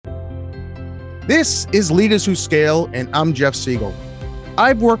This is Leaders Who Scale, and I'm Jeff Siegel.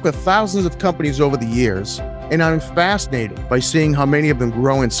 I've worked with thousands of companies over the years, and I'm fascinated by seeing how many of them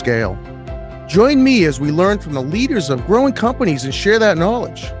grow and scale. Join me as we learn from the leaders of growing companies and share that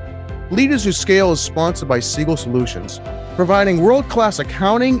knowledge. Leaders Who Scale is sponsored by Siegel Solutions, providing world-class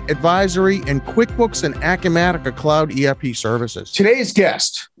accounting, advisory, and QuickBooks and Acumatica Cloud ERP services. Today's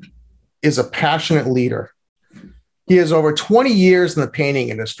guest is a passionate leader. He has over 20 years in the painting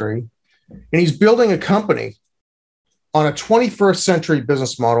industry, and he's building a company on a 21st century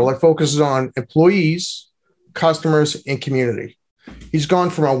business model that focuses on employees, customers, and community. He's gone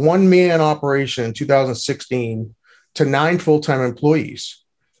from a one-man operation in 2016 to 9 full-time employees.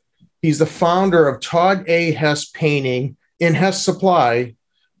 He's the founder of Todd Hess Painting in Hess Supply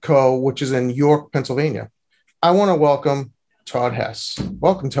Co., which is in York, Pennsylvania. I want to welcome Todd Hess.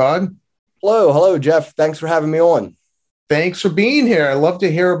 Welcome, Todd. Hello, Jeff. Thanks for having me on. Thanks for being here. I'd love to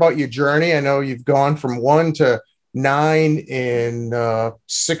hear about your journey. I know you've gone from 1 to 9 in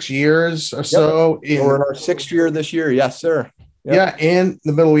 6 years or so. We're in our 6th year this year. Yes, sir. Yep. Yeah, and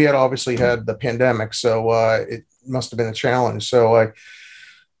the middle we had obviously had the pandemic, so it must have been a challenge. So,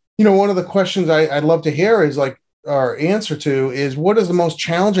 one of the questions I'd love to hear is our answer to is, what is the most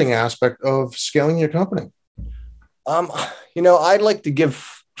challenging aspect of scaling your company? I'd like to give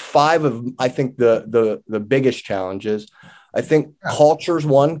 5 of, I think, the biggest challenges. I think culture is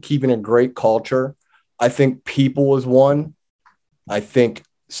one, keeping a great culture. I think people is one. I think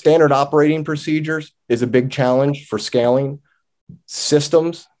standard operating procedures is a big challenge for scaling.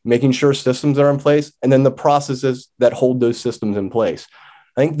 Systems, making sure systems are in place, and then the processes that hold those systems in place.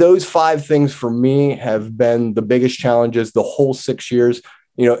 I think those 5 things for me have been the biggest challenges the whole 6 years,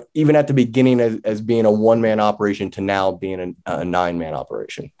 even at the beginning as being a one-man operation to now being a 9-man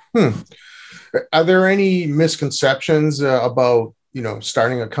operation. Are there any misconceptions about,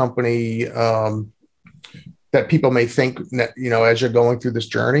 starting a company that people may think, as you're going through this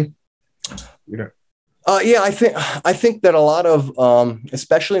journey? I think that a lot of,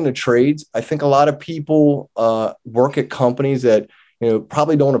 especially in the trades, I think a lot of people work at companies that,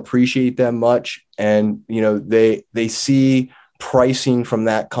 probably don't appreciate them much. And, they see pricing from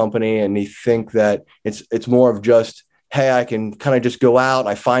that company and they think that it's more of just, hey, I can kind of just go out,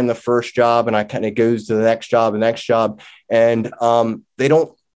 I find the first job and I kind of goes to the next job. And they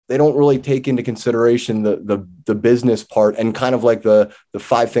don't really take into consideration the business part and kind of like the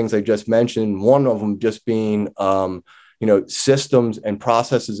 5 things I just mentioned. One of them just being, systems and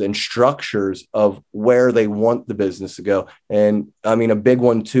processes and structures of where they want the business to go. And I mean, a big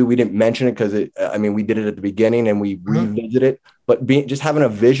one too, we didn't mention it because we did it at the beginning and we revisited it, but just having a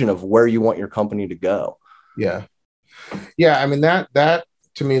vision of where you want your company to go. Yeah. Yeah. I mean, that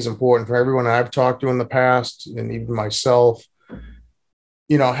to me is important for everyone I've talked to in the past and even myself.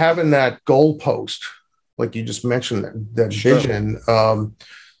 Having that goalpost, like you just mentioned, that Sure. vision.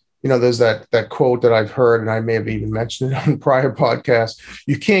 There's that quote that I've heard, and I may have even mentioned it on prior podcasts.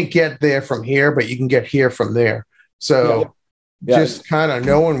 You can't get there from here, but you can get here from there. So just kind of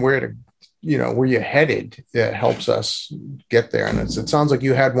knowing where you're headed, helps us get there. And it sounds like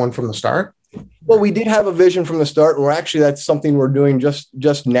you had one from the start. Well, we did have a vision from the start, and that's something we're doing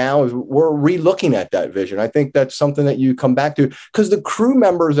just now is we're re-looking at that vision. I think that's something that you come back to because the crew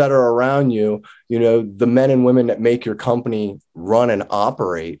members that are around you, the men and women that make your company run and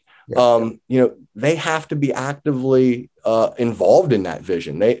operate, they have to be actively involved in that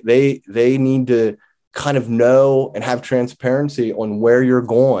vision. They need to kind of know and have transparency on where you're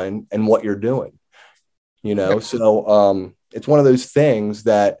going and what you're doing. So it's one of those things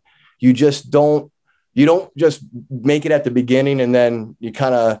that you don't just make it at the beginning and then you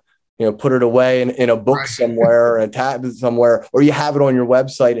kind of, put it away in a book somewhere, a tab somewhere, or you have it on your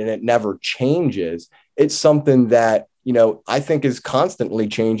website and it never changes. It's something that, I think is constantly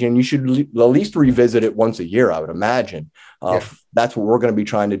changing. You should at least revisit it once a year, I would imagine. That's what we're going to be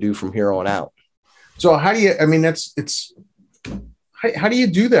trying to do from here on out. So how do you, how do you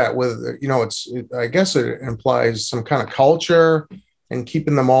do that with, I guess it implies some kind of culture and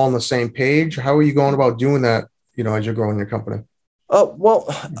keeping them all on the same page. How are you going about doing that, as you're growing your company? Well,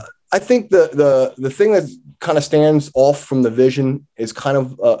 I think the thing that kind of stands off from the vision is kind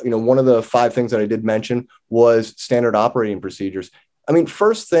of, one of the 5 things that I did mention was standard operating procedures. I mean,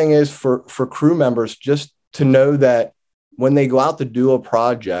 first thing is for crew members, just to know that when they go out to do a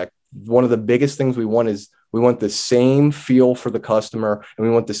project, one of the biggest things we want is we want the same feel for the customer and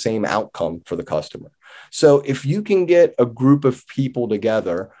we want the same outcome for the customer. So if you can get a group of people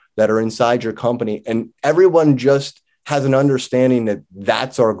together that are inside your company and everyone just has an understanding that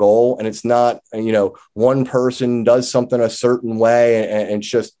that's our goal and it's not, one person does something a certain way and it's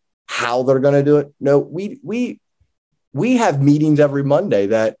just how they're going to do it. No, we have meetings every Monday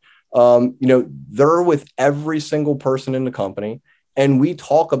that, they're with every single person in the company. And we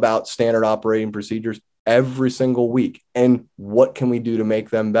talk about standard operating procedures every single week and what can we do to make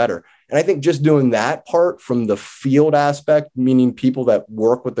them better. And I think just doing that part from the field aspect, meaning people that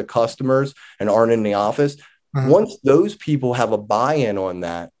work with the customers and aren't in the office, once those people have a buy-in on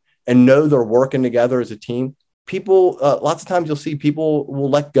that and know they're working together as a team, people, lots of times you'll see people will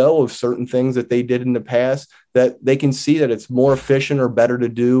let go of certain things that they did in the past, that they can see that it's more efficient or better to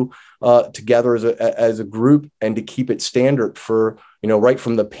do together as a group, and to keep it standard for, right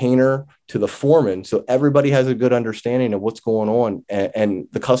from the painter to the foreman. So everybody has a good understanding of what's going on, and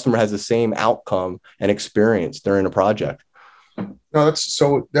the customer has the same outcome and experience during a project. No,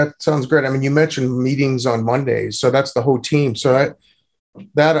 that sounds great. I mean, you mentioned meetings on Mondays, so that's the whole team. So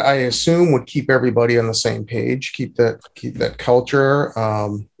that I assume would keep everybody on the same page, keep that culture.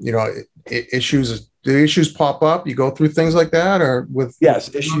 Do issues pop up? You go through things like that, or with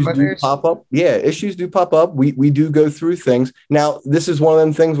yes, issues do pop up. Yeah, issues do pop up. We do go through things. Now, this is one of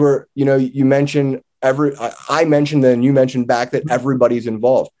them things where you mentioned I mentioned then you mentioned back that everybody's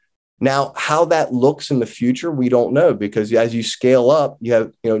involved. Now, how that looks in the future, we don't know, because as you scale up, you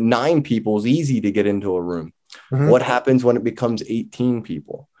have 9 people is easy to get into a room. What happens when it becomes 18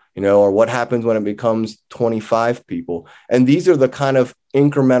 people, or what happens when it becomes 25 people? And these are the kind of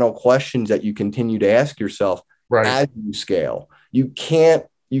incremental questions that you continue to ask yourself as you scale. You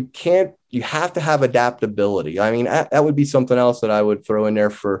have to have adaptability. I mean, that would be something else that I would throw in there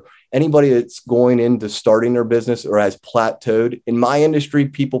for anybody that's going into starting their business or has plateaued. In my industry,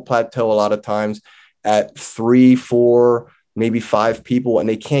 people plateau a lot of times at 3, 4, maybe 5 people, and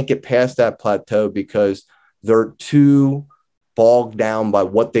they can't get past that plateau because they're too bogged down by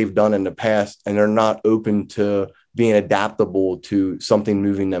what they've done in the past, and they're not open to being adaptable to something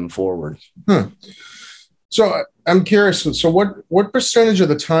moving them forward. So I'm curious. So what percentage of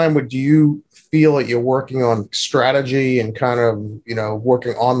the time would you feel that you're working on strategy and kind of,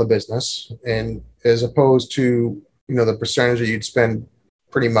 working on the business, and as opposed to, the percentage that you'd spend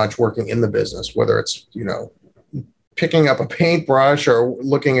pretty much working in the business, whether it's, picking up a paintbrush or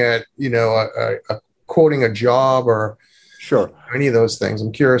looking at, quoting a job or any of those things?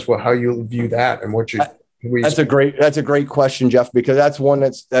 I'm curious how you view that and what you. That's a great question, Jeff, because that's one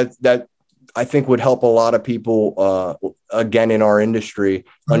that I think would help a lot of people, again, in our industry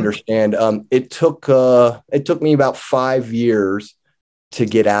understand. It took me about 5 years to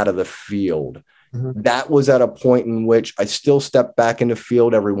get out of the field. That was at a point in which I still step back in the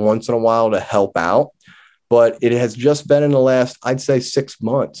field every once in a while to help out. But it has just been in the last, I'd say 6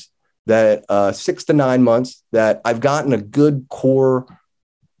 months, that 6 to 9 months, that I've gotten a good core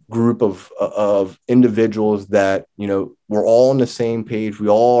group of individuals that, we're all on the same page. We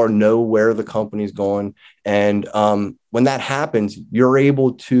all know where the company's going. And when that happens, you're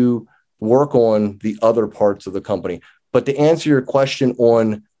able to work on the other parts of the company. But to answer your question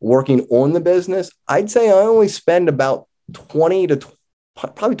on working on the business, I'd say I only spend about 20%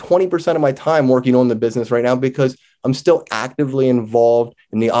 of my time working on the business right now, because I'm still actively involved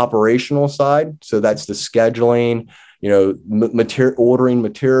in the operational side. So that's the scheduling, ordering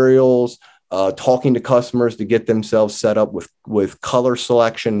materials, talking to customers to get themselves set up with color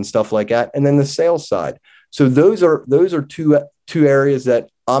selection and stuff like that. And then the sales side. So those are two areas that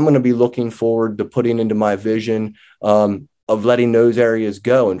I'm going to be looking forward to putting into my vision, of letting those areas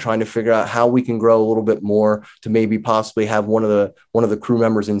go and trying to figure out how we can grow a little bit more to maybe possibly have one of the crew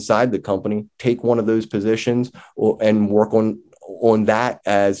members inside the company take one of those positions and work on that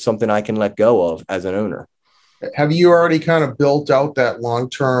as something I can let go of as an owner. Have you already kind of built out that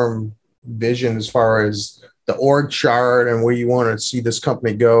long-term vision as far as the org chart and where you want to see this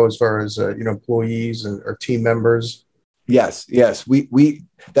company go as far as, employees or team members? Yes. We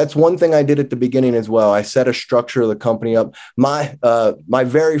that's one thing I did at the beginning as well. I set a structure of the company up. My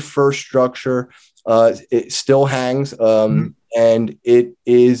very first structure, it still hangs, and it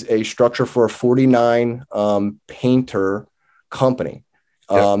is a structure for a 49 painter company.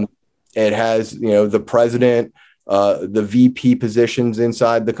 It has, the president, the VP positions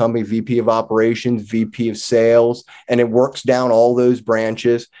inside the company, VP of operations, VP of sales, and it works down all those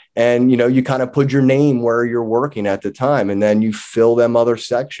branches. And, you kind of put your name where you're working at the time, and then you fill them other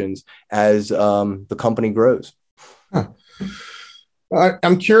sections as the company grows.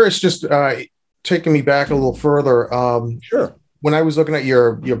 I'm curious, just taking me back a little further. Sure. When I was looking at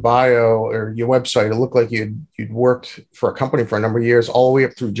your bio or your website, it looked like you'd worked for a company for a number of years, all the way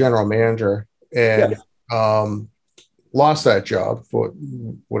up through general manager, and lost that job for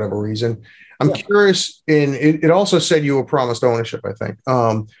whatever reason. I'm curious, and it also said you were promised ownership, I think.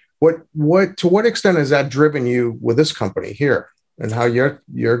 What to what extent has that driven you with this company here and how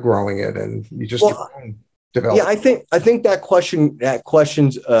you're growing it and you just Well, develop? yeah, I think that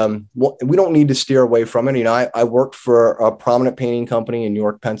question's we don't need to steer away from it. I worked for a prominent painting company in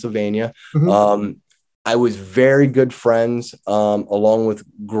York, Pennsylvania. Mm-hmm. I was very good friends, along with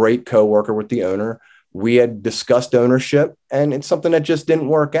great coworker with the owner. We had discussed ownership, and it's something that just didn't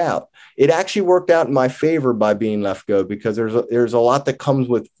work out. It actually worked out in my favor by being left go, because there's a lot that comes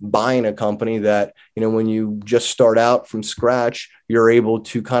with buying a company that, when you just start out from scratch, you're able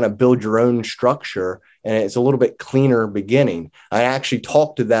to kind of build your own structure, and it's a little bit cleaner beginning. I actually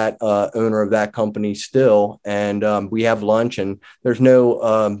talked to that owner of that company still, and we have lunch, and there's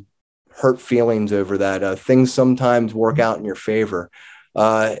no hurt feelings over that. Things sometimes work out in your favor.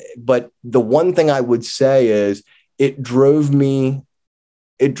 But the one thing I would say is it drove me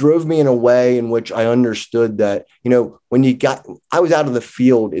in a way in which I understood that, I was out of the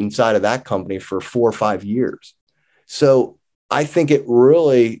field inside of that company for 4 or 5 years. So I think it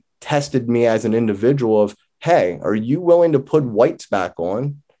really tested me as an individual of, hey, are you willing to put whites back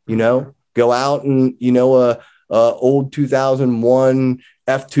on, go out and, old 2001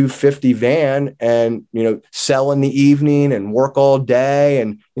 F-250 van and, sell in the evening and work all day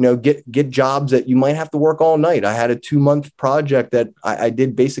and, get jobs that you might have to work all night. I had a 2-month project that I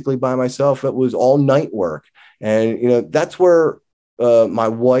did basically by myself. It was all night work. And, that's where my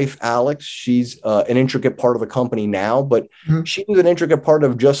wife, Alex, she's an intricate part of the company now, but she was an intricate part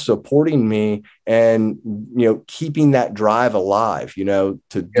of just supporting me and, keeping that drive alive, to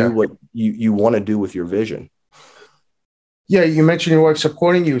do what you want to do with your vision. Yeah, you mentioned your wife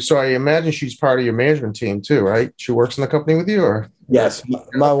supporting you, so I imagine she's part of your management team too, right? She works in the company with you, or? Yes,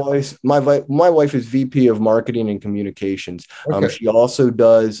 my wife is VP of Marketing and Communications. Okay. She also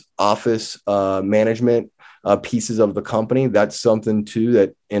does office management pieces of the company. That's something too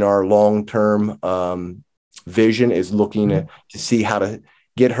that in our long-term vision is looking to see how to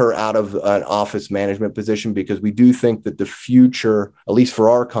get her out of an office management position, because we do think that the future, at least for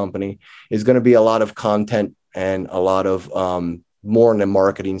our company, is going to be a lot of content and a lot of more on the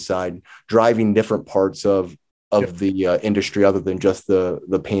marketing side, driving different parts of the industry other than just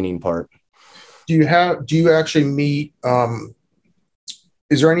the painting part. Do you actually meet,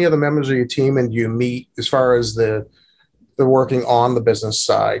 is there any other members of your team, and do you meet as far as the working on the business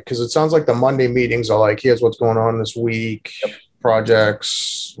side? Because it sounds like the Monday meetings are like, here's what's going on this week,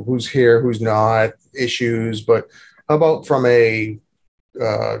 projects, who's here, who's not, issues. But how about from a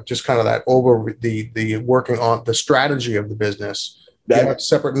just kind of that over the working on the strategy of the business? Do you have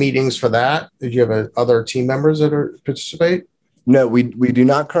separate meetings for that? Did you have other team members that participate? No, we do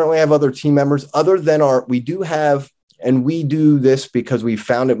not currently have other team members other than we do have, and we do this because we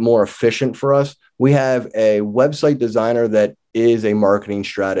found it more efficient for us. We have a website designer that is a marketing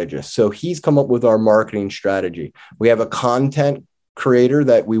strategist. So he's come up with our marketing strategy. We have a content creator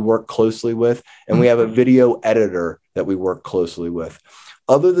that we work closely with, and we have a video editor that we work closely with.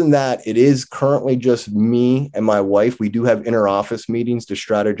 Other than that, it is currently just me and my wife. We do have inter-office meetings to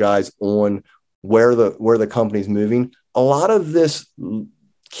strategize on where the company's moving. A lot of this,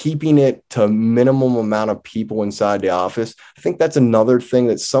 keeping it to minimum amount of people inside the office, I think that's another thing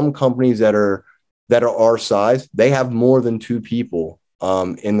that some companies that are our size, they have more than 2 people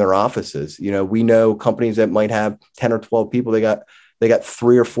in their offices. We know companies that might have 10 or 12 people. They got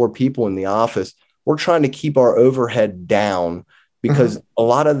 3 or 4 people in the office. We're trying to keep our overhead down, because a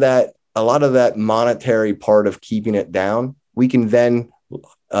lot of that monetary part of keeping it down, we can then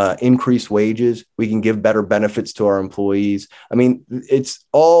increase wages. We can give better benefits to our employees. I mean, it's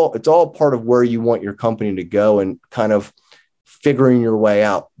all part of where you want your company to go and kind of figuring your way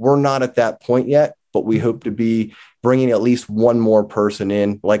out. We're not at that point yet, but we hope to be bringing at least one more person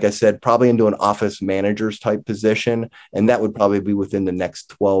in, like I said, probably into an office manager's type position. And that would probably be within the next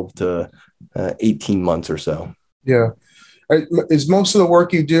 12 to 18 months or so. Yeah. Is most of the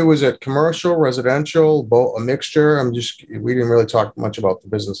work you do, is it commercial, residential, both, a mixture? We didn't really talk much about the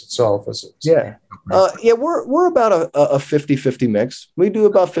business itself. We're about a 50-50 mix. We do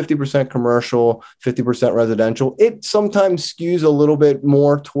about 50% commercial, 50% residential. It sometimes skews a little bit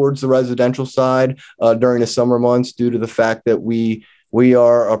more towards the residential side during the summer months, due to the fact that we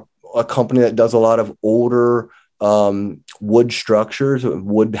are a company that does a lot of older wood structures,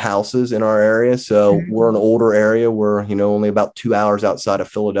 wood houses in our area. So we're an older area. We're, only about 2 hours outside of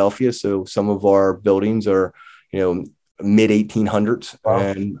Philadelphia. So some of our buildings are, mid 1800s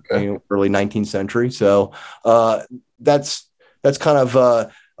and early 19th century. So that's kind of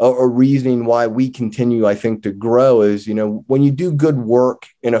a reasoning why we continue, I think, to grow is, when you do good work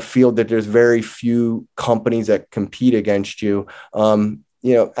in a field that there's very few companies that compete against you,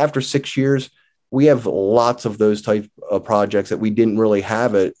 after 6 years, we have lots of those type of projects that we didn't really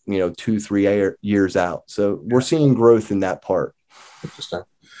have it, 2, 3 years out. So we're seeing growth in that part. Interesting.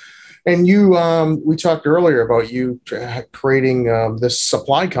 And we talked earlier about you creating this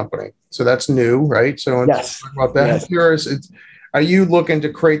supply company. So that's new, right? So Yes. talk about that. Yes. I'm curious, are you looking to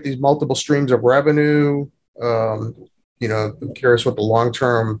create these multiple streams of revenue? I'm curious what the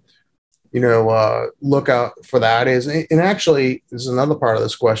long-term, lookout for that is. And actually, this is another part of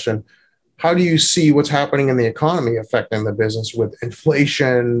this question. How do you see what's happening in the economy affecting the business with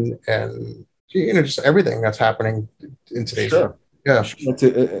inflation and, just everything that's happening in today's Sure. Yeah.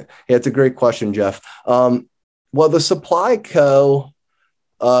 It's a great question, Jeff. Well, the Supply Co.,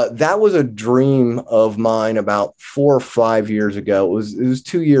 that was a dream of mine about 4 or 5 years ago. It was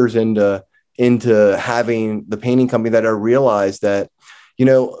 2 years into having the painting company that I realized that,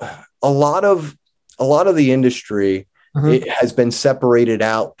 a lot of the industry, it has been separated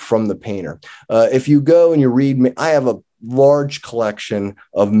out from the painter. If you go and you read, I have a large collection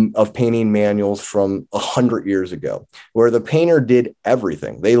of painting manuals from 100 years ago, where the painter did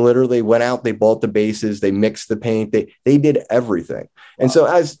everything. They literally went out, they bought the bases, they mixed the paint, they did everything. And so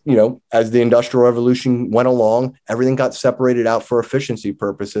as the Industrial Revolution went along, everything got separated out for efficiency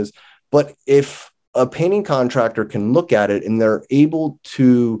purposes. But if a painting contractor can look at it and they're able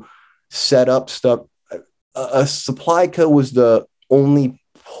to set up stuff, a Supply Co. was the only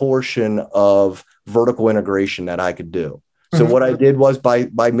portion of vertical integration that I could do. So what I did was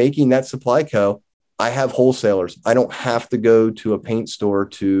by making that Supply Co., I have wholesalers. I don't have to go to a paint store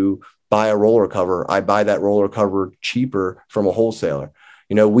to buy a roller cover. I buy that roller cover cheaper from a wholesaler.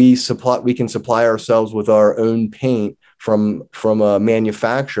 We can supply ourselves with our own paint from a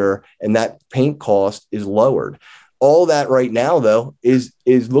manufacturer, and that paint cost is lowered. All that right now, though, is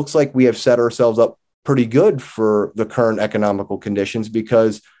looks like we have set ourselves up pretty good for the current economical conditions,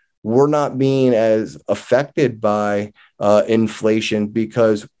 because we're not being as affected by inflation,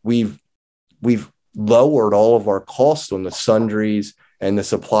 because we've lowered all of our costs on the sundries and the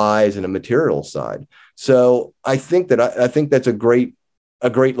supplies and the material side. So I think that's a great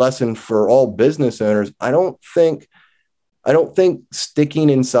lesson for all business owners. I don't think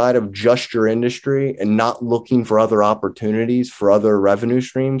sticking inside of just your industry and not looking for other opportunities for other revenue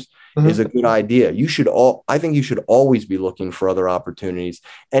streams is a good idea. I think you should always be looking for other opportunities.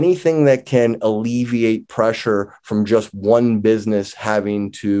 Anything that can alleviate pressure from just one business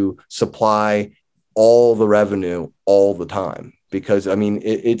having to supply all the revenue all the time. Because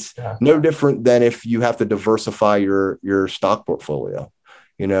it's no different than if you have to diversify your stock portfolio.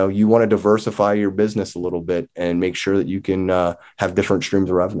 You want to diversify your business a little bit and make sure that you can have different streams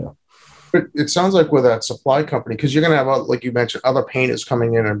of revenue. But it sounds like with that supply company, because you're going to have, like you mentioned, other painters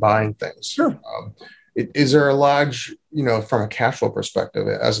coming in and buying things. Sure. Is there a large, from a cash flow perspective,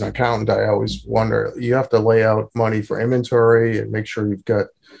 as an accountant, I always wonder, you have to lay out money for inventory and make sure you've got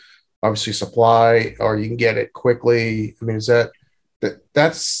obviously supply, or you can get it quickly. Is that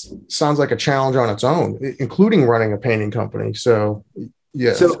sounds like a challenge on its own, including running a painting company. So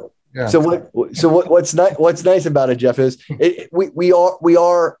yeah. So what's nice about it, Jeff, is we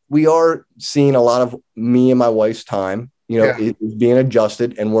are seeing a lot of me and my wife's time. It is being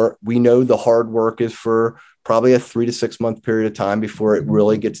adjusted, and we know the hard work is for probably a 3 to 6 month period of time before it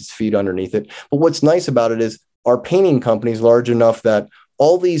really gets its feet underneath it. But what's nice about it is our painting company is large enough that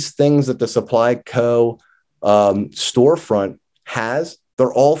all these things that the Supply Co. Storefront has,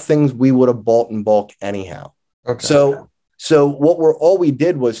 they're all things we would have bought in bulk anyhow. Okay. So all we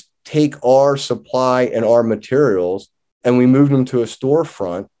did was take our supply and our materials, and we moved them to a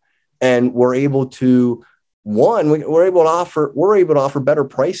storefront, and we're able to offer better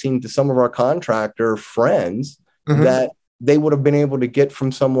pricing to some of our contractor friends that they would have been able to get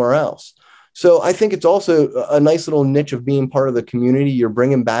from somewhere else. So I think it's also a nice little niche of being part of the community. You're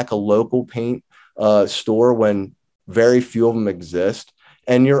bringing back a local paint store when very few of them exist.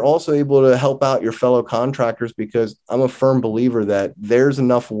 And you're also able to help out your fellow contractors, because I'm a firm believer that there's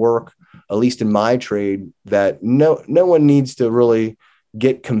enough work, at least in my trade, that no one needs to really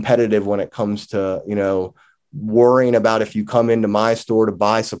get competitive when it comes to, worrying about if you come into my store to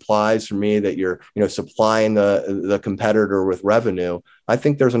buy supplies from me that you're, supplying the competitor with revenue. I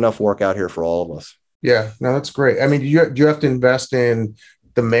think there's enough work out here for all of us. Yeah, no, that's great. Do you have to invest in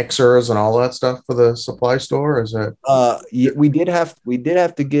the mixers and all that stuff for the supply store? Or is it? Yeah, we did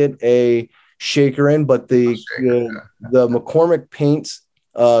have to get a shaker in, but the McCormick Paints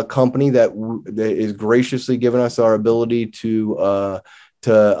company that is graciously giving us our ability to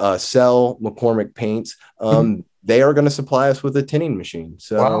sell McCormick Paints, they are going to supply us with a tinning machine.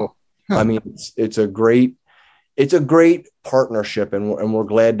 So, wow. It's a great it's a great partnership, and we're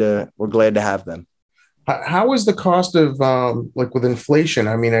glad to have them. How is the cost of like with inflation?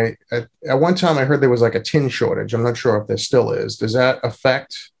 I mean, at one time I heard there was like a tin shortage. I'm not sure if there still is. Does that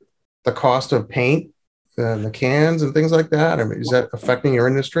affect the cost of paint and the cans and things like that? I mean, is that affecting your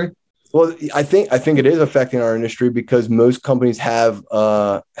industry? Well, I think it is affecting our industry because most companies have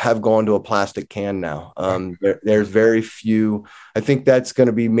gone to a plastic can now. There's very few. I think that's going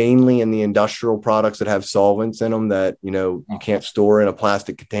to be mainly in the industrial products that have solvents in them that you can't store in a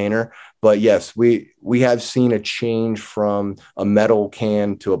plastic container. But yes, we have seen a change from a metal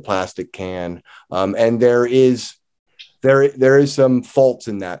can to a plastic can, and there is some faults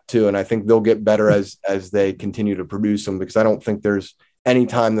in that too. And I think they'll get better as they continue to produce them, because I don't think there's any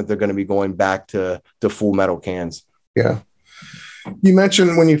time that they're going to be going back to full metal cans. Yeah. You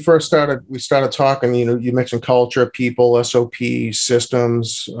mentioned when you first we started talking, you mentioned culture, people, SOP,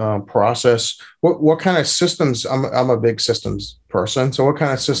 systems, process. What kind of systems? I'm a big systems person. So what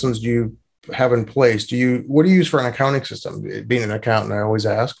kind of systems do you have in place? What do you use for an accounting system? Being an accountant, I always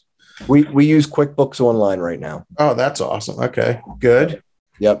ask. We use QuickBooks Online right now. Oh, that's awesome. Okay, good.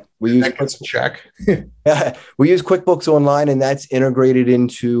 Yep. We use check. We use QuickBooks Online, and that's integrated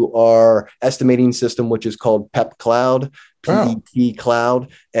into our estimating system, which is called PEP Cloud, PEP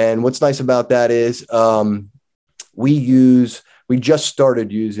Cloud. And what's nice about that is we just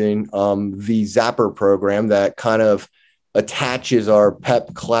started using the Zapper program that kind of attaches our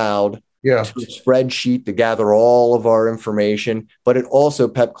PEP Cloud to a spreadsheet to gather all of our information. But it also,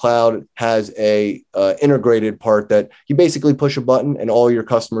 PEP Cloud has a integrated part that you basically push a button and all your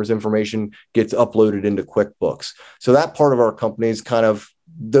customers' information gets uploaded into QuickBooks. So that part of our company is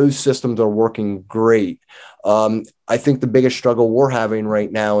those systems are working great. I think the biggest struggle we're having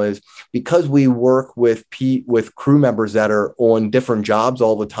right now is because we work with crew members that are on different jobs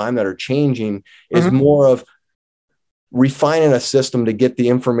all the time that are changing, is more of refining a system to get the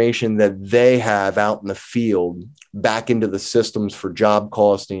information that they have out in the field back into the systems for job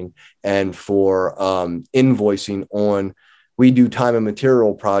costing and for invoicing on. We do time and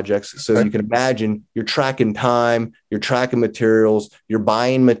material projects. So you can imagine you're tracking time, you're tracking materials, you're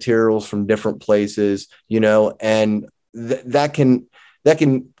buying materials from different places, and that can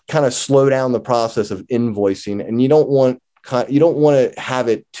kind of slow down the process of invoicing. And you don't want to have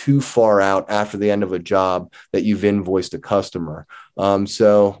it too far out after the end of a job that you've invoiced a customer.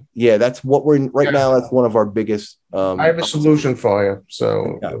 So yeah, that's what we're in right now. That's one of our biggest. I have a solution for you.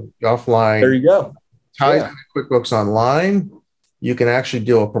 So offline. There you go. Ties into QuickBooks Online. You can actually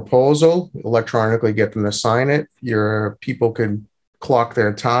do a proposal, electronically get them to sign it. Your people can clock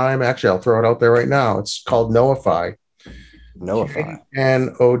their time. Actually, I'll throw it out there right now. It's called Knowify. Knowify.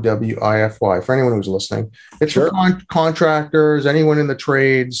 Knowify. For anyone who's listening, it's for contractors, anyone in the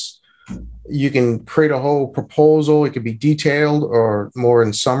trades. You can create a whole proposal. It could be detailed or more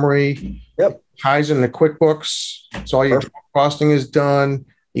in summary. Yep. Ties into QuickBooks. So all your costing is done.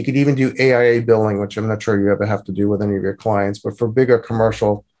 You could even do AIA billing, which I'm not sure you ever have to do with any of your clients, but for bigger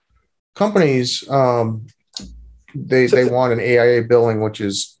commercial companies, they want an AIA billing, which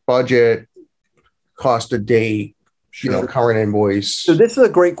is budget, cost a date, current invoice. So this is a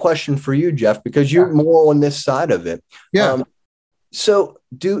great question for you, Jeff, because you're more on this side of it. Yeah. So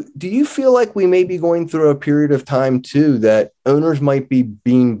do you feel like we may be going through a period of time too that owners might be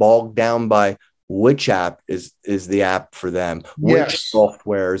being bogged down by which app is the app for them? Which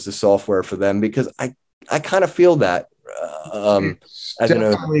software is the software for them? Because I kind of feel that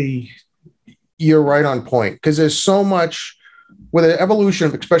definitely you're right on point, because there's so much with the evolution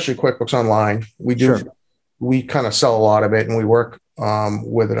of especially QuickBooks Online. We kind of sell a lot of it, and we work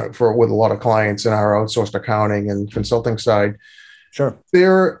with a lot of clients in our outsourced accounting and consulting side. Sure.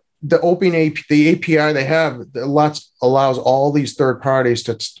 The API they have allows all these third parties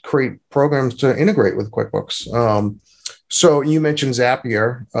to create programs to integrate with QuickBooks. So you mentioned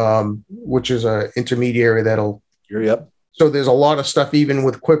Zapier, which is an intermediary that'll. Yep. So there's a lot of stuff even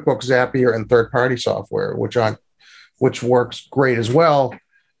with QuickBooks, Zapier, and third-party software, which works great as well.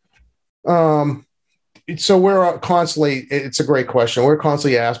 So we're constantly. It's a great question. We're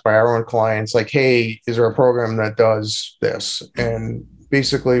constantly asked by our own clients, like, "Hey, is there a program that does this?" And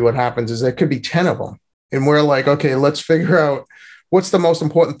basically what happens is there could be 10 of them. And we're like, okay, let's figure out what's the most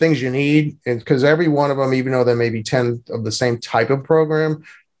important things you need. And because every one of them, even though there may be 10 of the same type of program,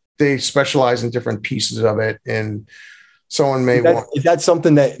 they specialize in different pieces of it. And someone may want. Is that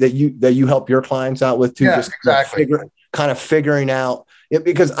something that you help your clients out with too? Yeah, just exactly. Kind of figuring out it,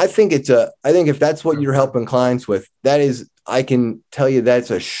 because I think if that's what you're helping clients with, I can tell you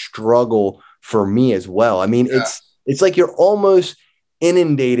that's a struggle for me as well. I mean, it's like you're almost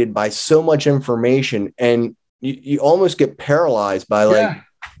inundated by so much information, and you almost get paralyzed by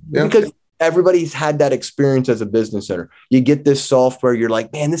because everybody's had that experience as a business owner. You get this software, you're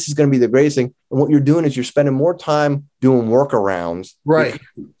like, man, this is going to be the greatest thing. And what you're doing is you're spending more time doing workarounds. Right.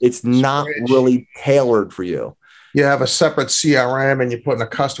 It's not really tailored for you. You have a separate CRM and you're putting a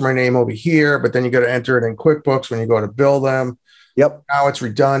customer name over here, but then you got to enter it in QuickBooks when you go to bill them. Yep. Now it's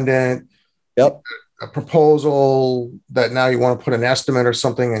redundant. Yep. A proposal that now you want to put an estimate or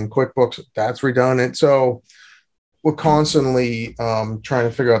something in QuickBooks, that's redundant. So we're constantly trying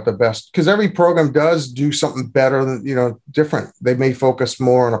to figure out the best, because every program does do something better than, different. They may focus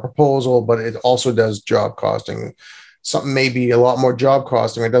more on a proposal, but it also does job costing. Something may be a lot more job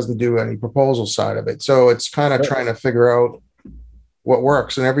costing. It doesn't do any proposal side of it. So it's kind of trying to figure out what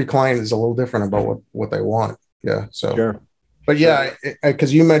works. And every client is a little different about what they want. Yeah. So, sure. But yeah,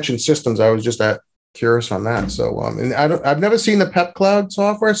 because you mentioned systems, I was just curious on that. So, and I've never seen the PEP Cloud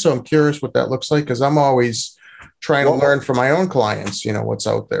software, so I'm curious what that looks like, because I'm always trying to learn from my own clients, what's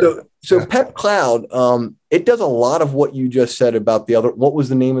out there. So PEP Cloud, it does a lot of what you just said about the other. What was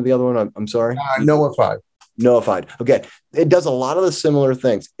the name of the other one? I'm sorry. Notified. Okay. It does a lot of the similar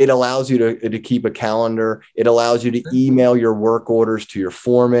things. It allows you to keep a calendar. It allows you to email your work orders to your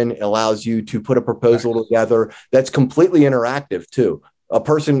foreman. It allows you to put a proposal together that's completely interactive too.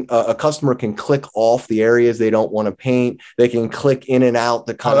 A customer can click off the areas they don't want to paint. They can click in and out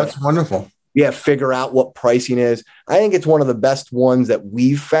the kind that's wonderful. Yeah, figure out what pricing is. I think it's one of the best ones that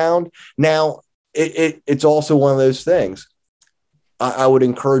we've found. Now, it's also one of those things. I would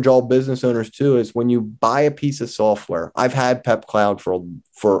encourage all business owners too, is when you buy a piece of software. I've had PEP Cloud for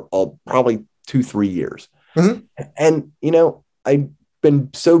probably 2-3 years. Mm-hmm. And, I've been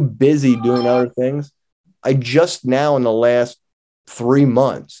so busy doing other things. I just now in the last 3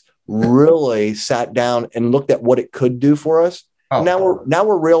 months really sat down and looked at what it could do for us. Oh. Now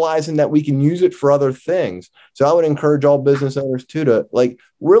we're realizing that we can use it for other things. So I would encourage all business owners too to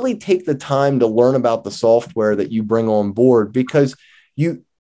really take the time to learn about the software that you bring on board, because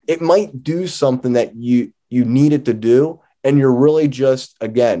it might do something that you need it to do, and you're really just,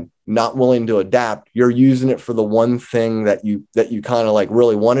 again, not willing to adapt. You're using it for the one thing that you kind of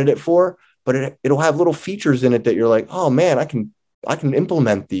really wanted it for, but it'll have little features in it that you're like, oh man, I can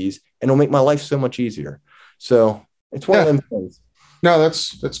implement these and it'll make my life so much easier. So it's one of them things. No,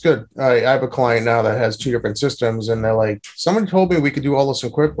 that's good. I have a client now that has 2 different systems, and they're like, someone told me we could do all this in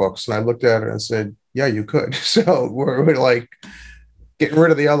QuickBooks. And I looked at it and said, yeah, you could. So we're like getting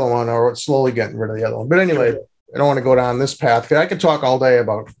rid of the other one, or slowly getting rid of the other one. But anyway, I don't want to go down this path. I could talk all day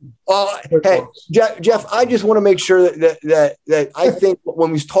about. Hey, Jeff, I just want to make sure that I think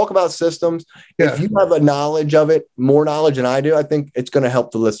when we talk about systems, if you have a knowledge of it, more knowledge than I do, I think it's going to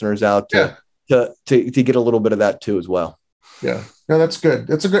help the listeners out to get a little bit of that too as well. Yeah, no, that's good.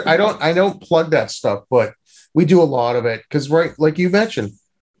 That's a good. I don't plug that stuff, but we do a lot of it because, right, like you mentioned,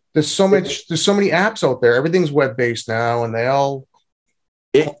 there's so many apps out there. Everything's web based now, and they all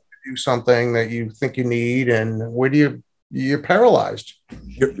do something that you think you need, and you're paralyzed.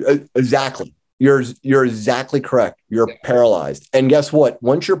 Exactly. You're exactly correct. You're paralyzed. And guess what?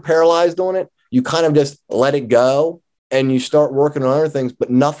 Once you're paralyzed on it, you kind of just let it go and you start working on other things, but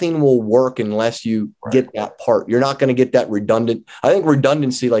nothing will work unless you get that part. You're not going to get that redundant. I think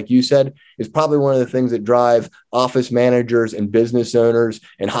redundancy, like you said, is probably one of the things that drive office managers and business owners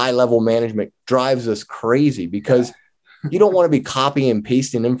and high level management drives us crazy, because you don't want to be copying and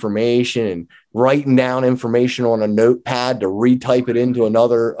pasting information and writing down information on a notepad to retype it into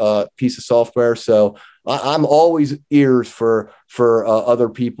another piece of software. So I'm always ears for other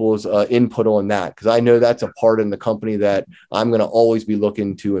people's input on that, because I know that's a part in the company that I'm going to always be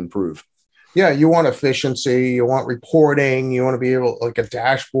looking to improve. Yeah, you want efficiency, you want reporting, you want to be able, like a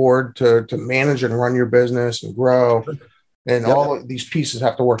dashboard to manage and run your business and grow. And all of these pieces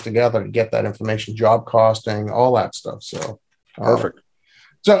have to work together to get that information, job costing, all that stuff. So perfect.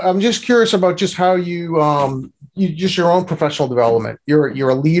 So I'm just curious about just how you just your own professional development. You're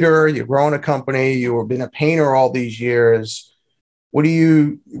a leader, you're growing a company, you've been a painter all these years. What do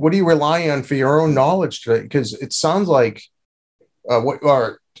you rely on for your own knowledge today? Because it sounds like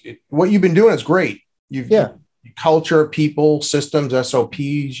what you've been doing is great. You culture, people, systems,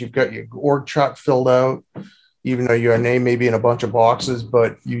 SOPs, you've got your org chart filled out, even though your name may be in a bunch of boxes,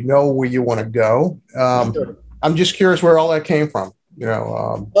 but you know where you want to go. I'm just curious where all that came from.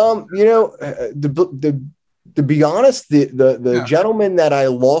 To be honest, the gentleman that I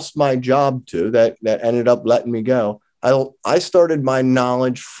lost my job to, that ended up letting me go, I started my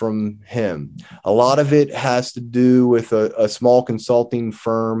knowledge from him. A lot of it has to do with a small consulting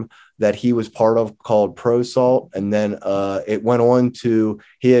firm that he was part of called ProSalt. And then it went on to,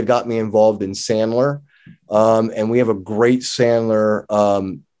 he had got me involved in Sandler. And we have a great Sandler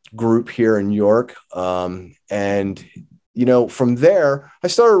group here in New York. And, you know, from there, I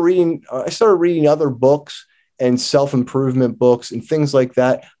started reading other books and self-improvement books and things like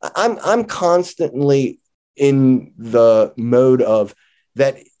that. I'm constantly in the mode of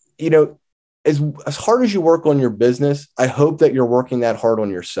that, you know, as hard as you work on your business, I hope that you're working that hard on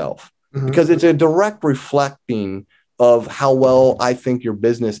yourself, because it's a direct reflecting of how well I think your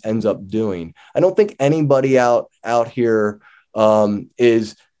business ends up doing. I don't think anybody out here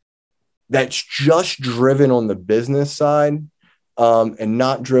is that's just driven on the business side and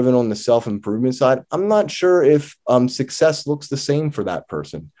not driven on the self-improvement side. I'm not sure if success looks the same for that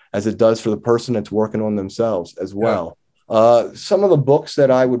person as it does for the person that's working on themselves as well. Some of the books that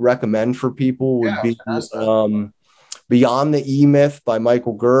I would recommend for people would be Beyond the E-Myth by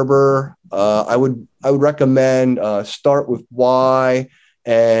Michael Gerber. I would recommend Start with Why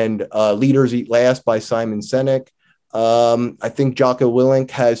and Leaders Eat Last by Simon Sinek. I think Jocko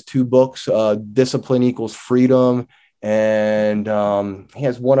Willink has 2 books, Discipline Equals Freedom, and he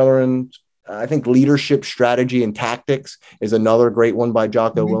has one other in, I think Leadership Strategy and Tactics is another great one by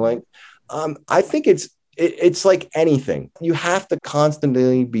Jocko Willink. I think it's like anything. You have to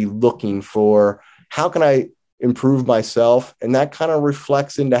constantly be looking for, how can I improve myself? And that kind of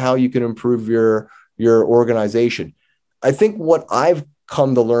reflects into how you can improve your organization. I think what I've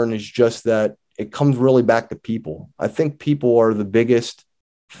come to learn is just that it comes really back to people. I think people are the biggest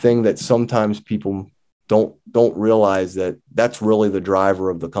thing that sometimes people don't realize that that's really the driver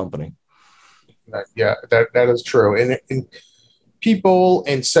of the company. Yeah, that is true. And people,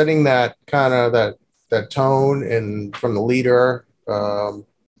 and setting that kind of that tone and from the leader,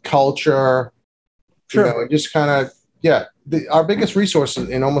 culture, you know, just kind of, our biggest resource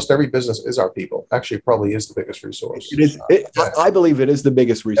in almost every business is our people. Actually, it probably is the biggest resource. It is. I believe it is the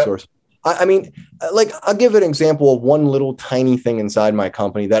biggest resource. Yep. I mean, like, I'll give an example of one little tiny thing inside my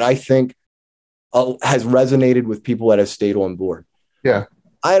company that I think has resonated with people that have stayed on board. Yeah.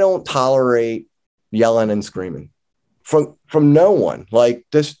 I don't tolerate yelling and screaming from no one. Like,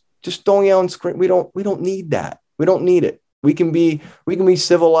 just don't yell and scream. We don't need that. We don't need it. We can be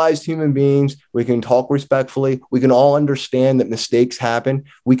civilized human beings. We can talk respectfully. We can all understand that mistakes happen.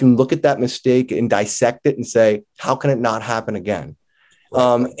 We can look at that mistake and dissect it and say, how can it not happen again?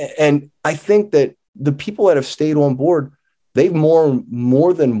 And I think that the people that have stayed on board, they've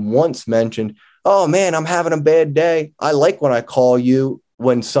more than once mentioned, oh man, I'm having a bad day. I like when I call you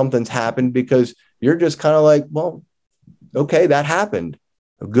when something's happened, because you're just kind of like, well, okay, that happened.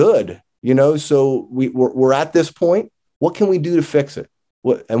 Good. You know, so we're at this point. What can we do to fix it?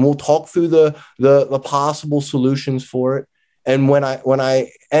 And we'll talk through the possible solutions for it. And when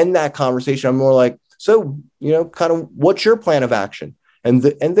I end that conversation, I'm more like, so, you know, kind of, what's your plan of action? And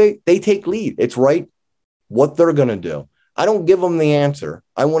they take lead. It's right what they're going to do. I don't give them the answer.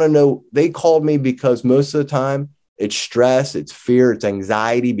 I want to know, they called me because most of the time it's stress, it's fear, it's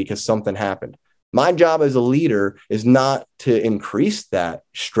anxiety because something happened. My job as a leader is not to increase that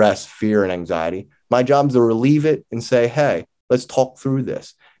stress, fear, and anxiety. My job is to relieve it and say, hey, let's talk through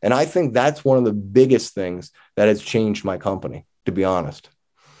this. And I think that's one of the biggest things that has changed my company, to be honest.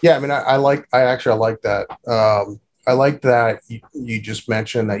 Yeah, I mean, I like that. I like that you just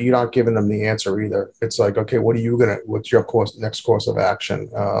mentioned that you're not giving them the answer either. It's like, okay, what's your next course of action?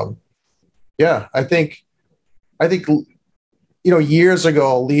 Yeah, I think, you know, years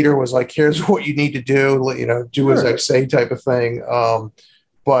ago, a leader was like, here's what you need to do, you know, do as I say type of thing.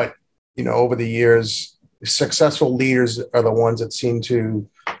 But, you know, over the years, successful leaders are the ones that seem to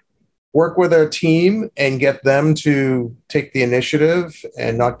work with their team and get them to take the initiative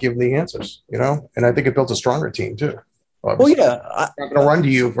and not give the answers, you know? And I think it builds a stronger team too. Obviously. Well, yeah. I'm not going to run to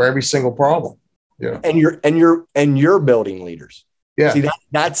you for every single problem. Yeah. And you're building leaders. Yeah. See,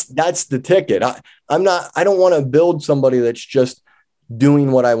 that's the ticket. I don't want to build somebody that's just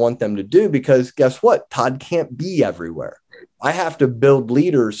doing what I want them to do, because guess what? Todd can't be everywhere. I have to build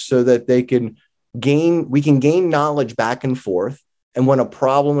leaders so that we can gain knowledge back and forth. And when a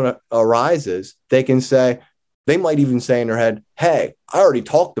problem arises, they might even say in their head, hey, I already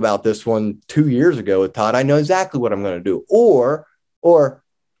talked about this one 2 years ago with Todd. I know exactly what I'm going to do. Or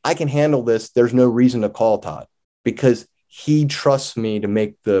I can handle this. There's no reason to call Todd because he trusts me to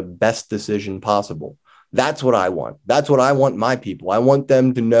make the best decision possible. That's what I want. That's what I want my people. I want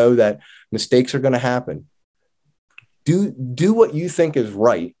them to know that mistakes are going to happen. Do what you think is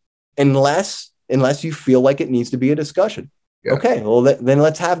right, unless you feel like it needs to be a discussion. Yeah. Okay, well, then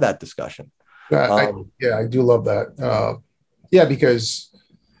let's have that discussion. I do love that. Because,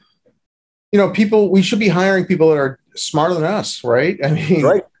 you know, we should be hiring people that are smarter than us, right? I mean,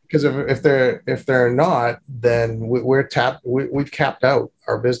 right. because if they're not, then we're tapped. We've capped out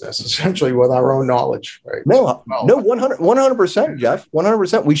our business essentially with our own knowledge, right? No, no, 100%, Jeff,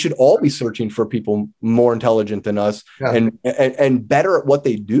 100%. We should all be searching for people more intelligent than us, Yeah. and better at what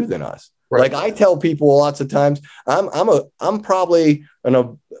they do than us. Right. Like I tell people lots of times, I'm probably a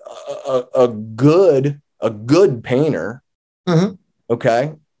good painter. Mm-hmm.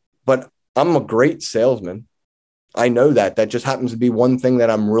 Okay. But I'm a great salesman. I know that just happens to be one thing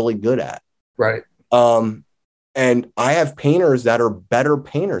that I'm really good at. Right. And I have painters that are better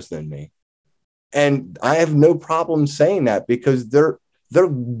painters than me. And I have no problem saying that because they're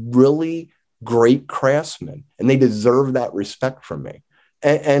really great craftsmen and they deserve that respect from me.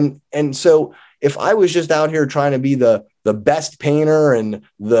 And so if I was just out here trying to be the best painter and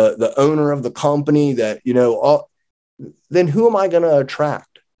the owner of the company that, then who am I going to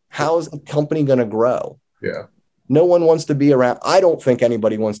attract? How is the company going to grow? Yeah. No one wants to be around. I don't think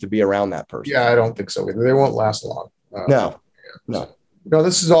anybody wants to be around that person. Yeah, I don't think so either. They won't last long. No. No,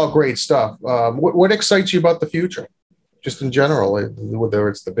 this is all great stuff. What excites you about the future? Just in general, whether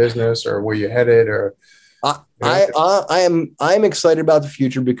it's the business or where you're headed or. I'm excited about the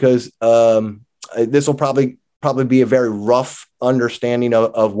future because this will probably be a very rough understanding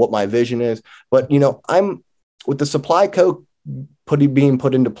of what my vision is. But, I'm with the supply code being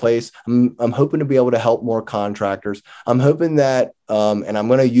put into place. I'm hoping to be able to help more contractors. I'm hoping that, and I'm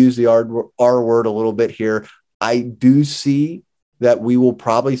going to use the R word a little bit here. I do see that we will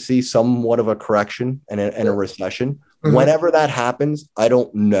probably see somewhat of a correction and a recession. Mm-hmm. Whenever that happens, I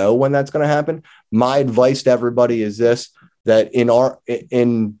don't know when that's going to happen. My advice to everybody is this, that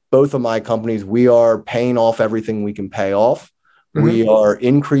in both of my companies, we are paying off everything we can pay off. Mm-hmm. We are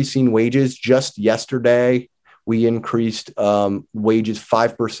increasing wages. Just yesterday, we increased wages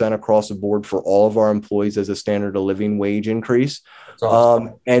 5% across the board for all of our employees as a standard of living wage increase. That's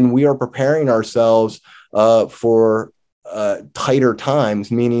awesome. And we are preparing ourselves for tighter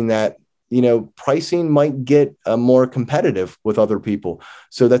times, meaning that, pricing might get more competitive with other people.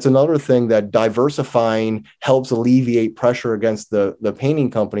 So that's another thing that diversifying helps alleviate pressure against the painting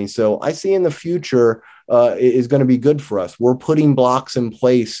company. So I see in the future is going to be good for us. We're putting blocks in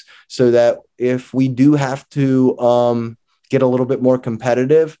place so that if we do have to get a little bit more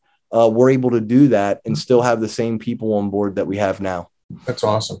competitive, we're able to do that and still have the same people on board that we have now. That's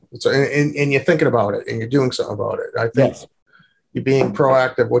awesome. And you're thinking about it and you're doing something about it. I think you're being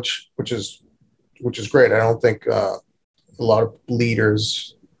proactive, which is great. I don't think a lot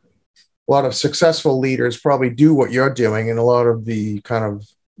of successful leaders probably do what you're doing, and a lot of the kind of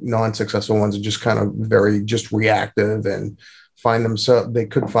non-successful ones are just kind of very just reactive and they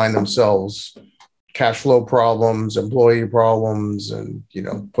could find themselves cash flow problems, employee problems, and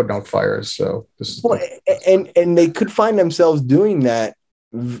putting out fires. So this is and they could find themselves doing that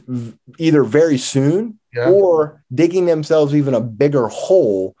either very soon or digging themselves even a bigger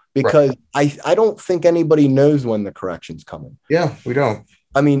hole because I don't think anybody knows when the correction's coming. Yeah, we don't.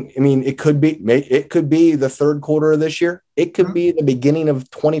 I mean, it could be the third quarter of this year. It could be the beginning of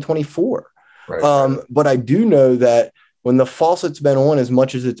 2024. Right. But I do know that when the faucet's been on as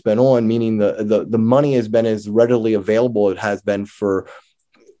much as it's been on, meaning the money has been as readily available it has been for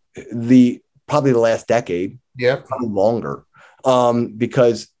probably the last decade, probably longer,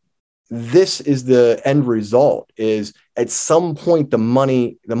 because this is the end result. Is at some point the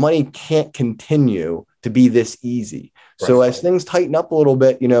money can't continue to be this easy. So as things tighten up a little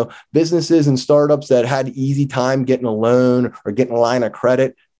bit, businesses and startups that had easy time getting a loan or getting a line of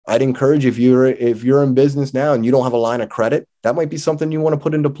credit, I'd encourage if you're in business now and you don't have a line of credit, that might be something you want to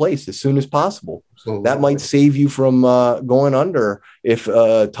put into place as soon as possible. Absolutely. That might save you from going under if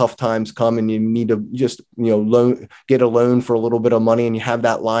tough times come and you need to just get a loan for a little bit of money and you have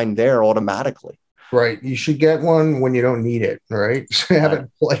that line there automatically. Right. You should get one when you don't need it. Right. So have it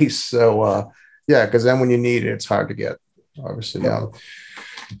in place. So because then when you need it, it's hard to get. Obviously.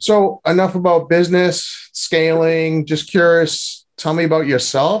 So enough about business scaling. Just curious. Tell me about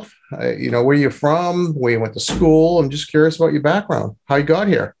yourself. Where you're from, where you went to school. I'm just curious about your background, how you got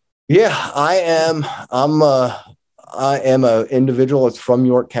here. Yeah, I am an individual that's from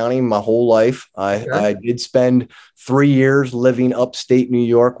York County my whole life. I did spend 3 years living upstate New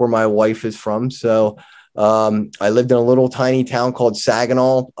York, where my wife is from. So I lived in a little tiny town called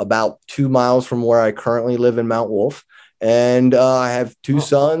Saginaw, about 2 miles from where I currently live in Mount Wolf. And I have two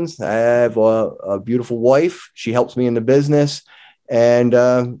sons. I have a beautiful wife. She helps me in the business. And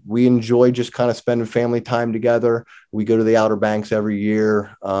we enjoy just kind of spending family time together. We go to the Outer Banks every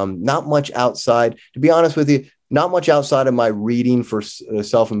year. Not much outside, to be honest with you, not much outside of my reading for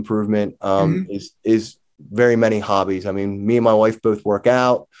self-improvement is very many hobbies. I mean, me and my wife both work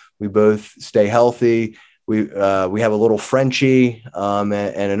out. We both stay healthy. We have a little Frenchie and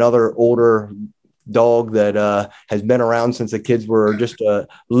another older dog that has been around since the kids were just a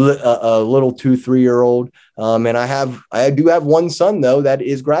little 2-3-year-old. And I do have one son though that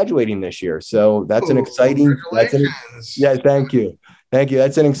is graduating this year. So that's an exciting. Yeah, thank you.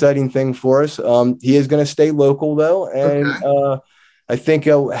 That's an exciting thing for us. He is going to stay local though, and I think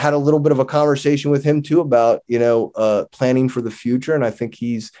I had a little bit of a conversation with him too about, planning for the future. And I think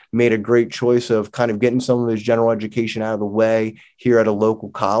he's made a great choice of kind of getting some of his general education out of the way here at a local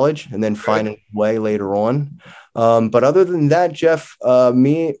college and then finding a way later on. But other than that, Jeff,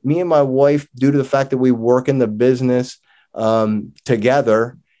 me and my wife, due to the fact that we work in the business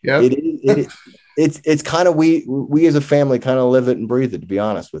together, it's kind of, we as a family kind of live it and breathe it, to be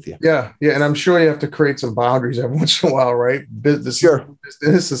honest with you. Yeah. And I'm sure you have to create some boundaries every once in a while, right? This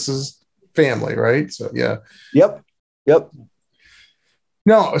is family, right? So, yeah. Yep.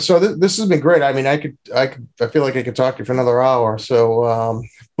 No, so this has been great. I mean, I feel like I could talk to you for another hour. So,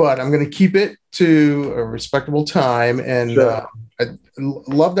 but I'm going to keep it to a respectable time. And I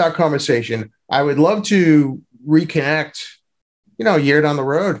loved our conversation. I would love to reconnect, a year down the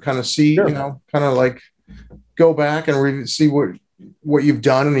road, kind of see, kind of like go back and see what you've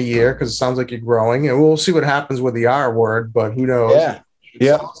done in a year, because it sounds like you're growing, and we'll see what happens with the R word, but who knows?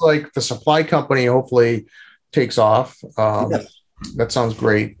 Yeah. Sounds like the supply company hopefully takes off. That sounds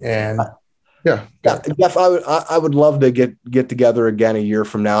great. And Jeff, I would love to get together again a year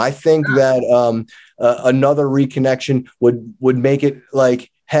from now. I think that another reconnection would make it like,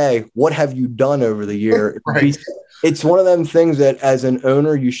 hey, what have you done over the year? Right. It's one of them things that as an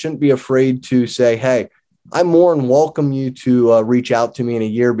owner, you shouldn't be afraid to say, hey, I more than welcome you to reach out to me in a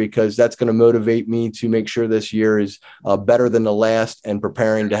year, because that's going to motivate me to make sure this year is better than the last and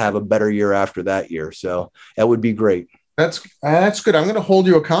preparing to have a better year after that year. So that would be great. That's good. I'm going to hold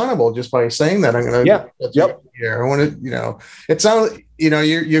you accountable just by saying that. I'm going to, I want to, it sounds,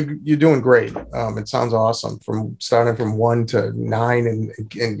 you're doing great. It sounds awesome from starting from 1 to 9 and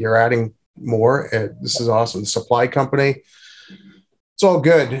you're adding more. This is awesome. The supply company. It's all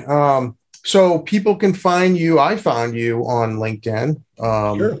good. So people can find you. I found you on LinkedIn.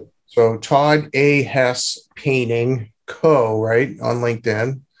 Sure. So Todd A. Hess Painting Co. Right on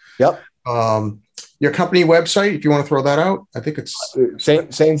LinkedIn. Yep. Your company website, if you want to throw that out, I think it's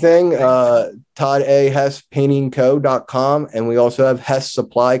same thing. Todd A. Hess Painting.co.com. And we also have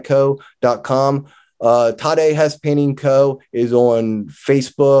HessSupplyCo.com. Todd A. Hess Painting Co. is on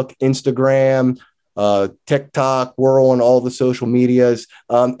Facebook, Instagram, TikTok. We're on all the social medias.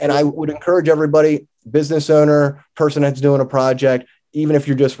 And I would encourage everybody, business owner, person that's doing a project, even if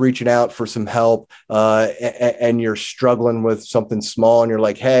you're just reaching out for some help and you're struggling with something small and you're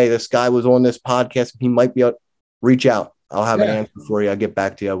like, hey, this guy was on this podcast, he might be out, reach out. I'll have an answer for you. I'll get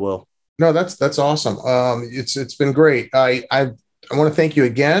back to you. I will. No, that's awesome. It's been great. I want to thank you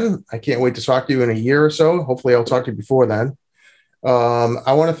again. I can't wait to talk to you in a year or so. Hopefully I'll talk to you before then.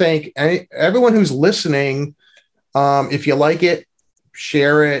 I want to thank everyone who's listening. If you like it,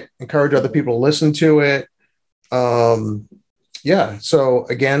 share it, encourage other people to listen to it. So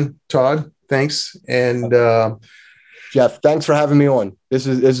again, Todd, thanks. And Jeff, thanks for having me on. This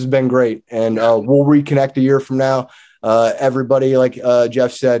has been great. And we'll reconnect a year from now. Everybody, like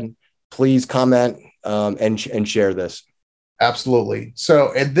Jeff said, please comment and share this. Absolutely.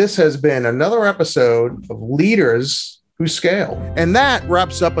 So, and this has been another episode of Leaders Who Scale. And that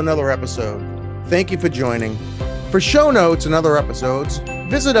wraps up another episode. Thank you for joining. For show notes and other episodes,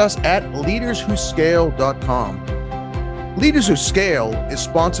 visit us at leaderswhoscale.com. Leaders Who Scale is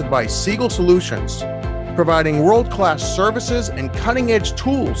sponsored by Siegel Solutions, providing world-class services and cutting-edge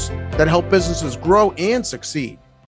tools that help businesses grow and succeed.